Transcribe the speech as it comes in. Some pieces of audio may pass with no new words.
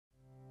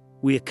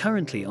We are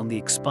currently on the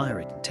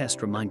Expiring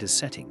test reminders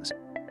settings.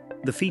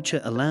 The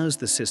feature allows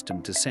the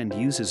system to send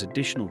users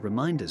additional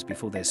reminders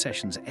before their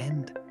sessions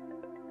end.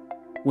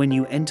 When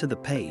you enter the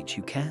page,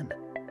 you can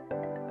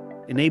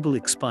enable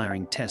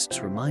Expiring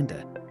tests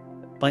reminder.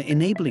 By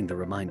enabling the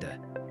reminder,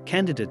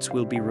 candidates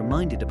will be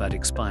reminded about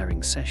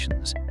expiring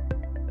sessions.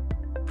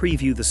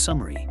 Preview the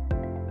summary,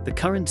 the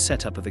current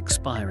setup of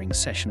expiring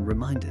session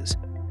reminders.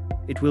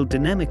 It will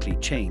dynamically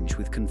change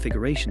with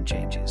configuration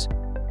changes.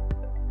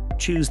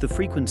 Choose the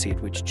frequency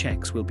at which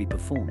checks will be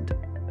performed,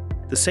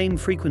 the same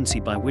frequency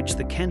by which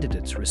the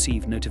candidates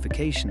receive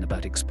notification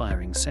about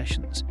expiring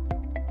sessions.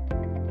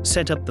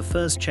 Set up the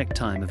first check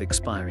time of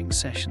expiring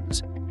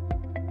sessions.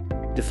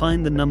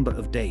 Define the number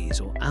of days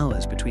or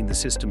hours between the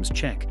system's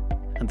check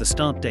and the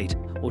start date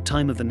or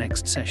time of the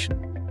next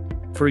session.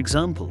 For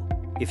example,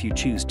 if you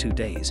choose 2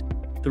 days,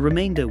 the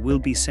remainder will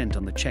be sent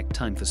on the check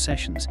time for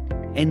sessions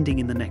ending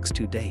in the next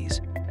 2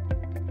 days.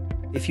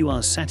 If you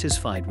are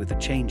satisfied with the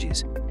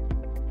changes,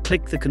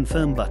 click the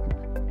Confirm button.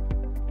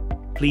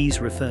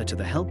 Please refer to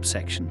the Help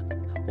section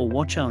or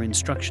watch our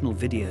instructional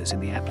videos in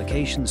the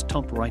application's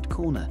top right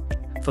corner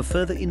for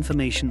further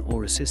information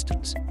or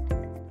assistance.